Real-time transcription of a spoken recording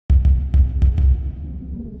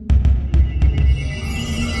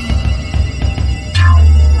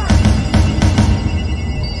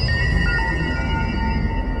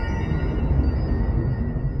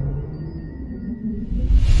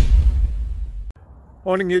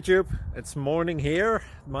Morning YouTube, it's morning here.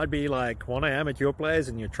 It might be like 1 a.m. at your place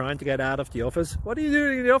and you're trying to get out of the office. What are you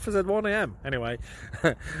doing in the office at 1 a.m? Anyway,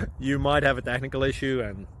 you might have a technical issue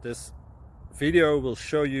and this video will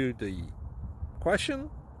show you the question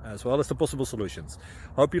as well as the possible solutions.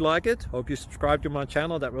 Hope you like it, hope you subscribe to my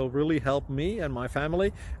channel. That will really help me and my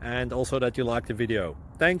family, and also that you like the video.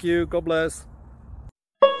 Thank you, God bless.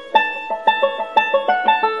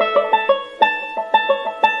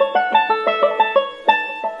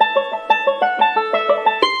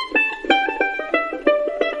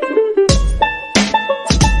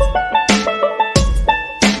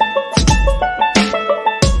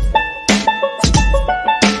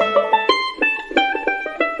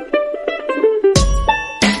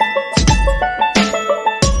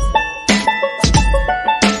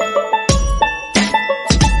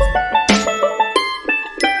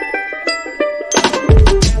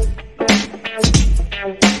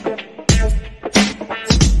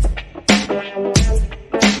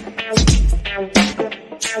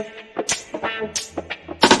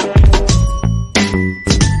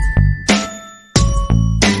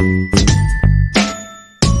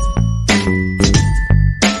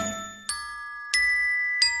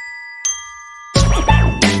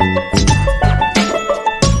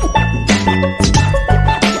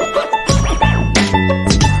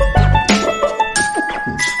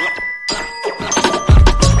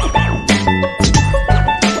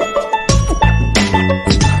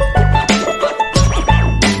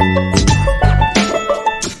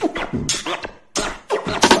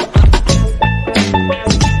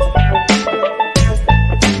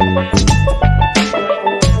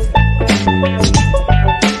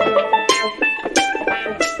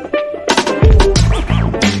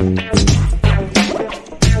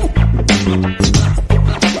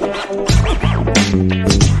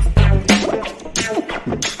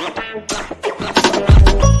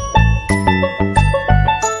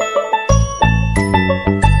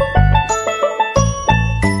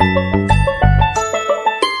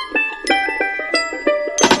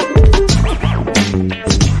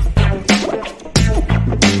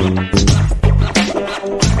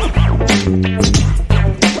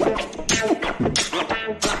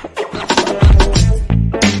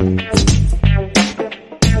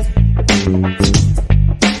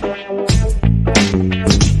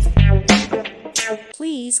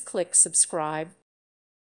 Please click subscribe.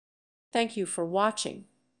 Thank you for watching.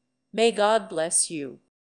 May God bless you.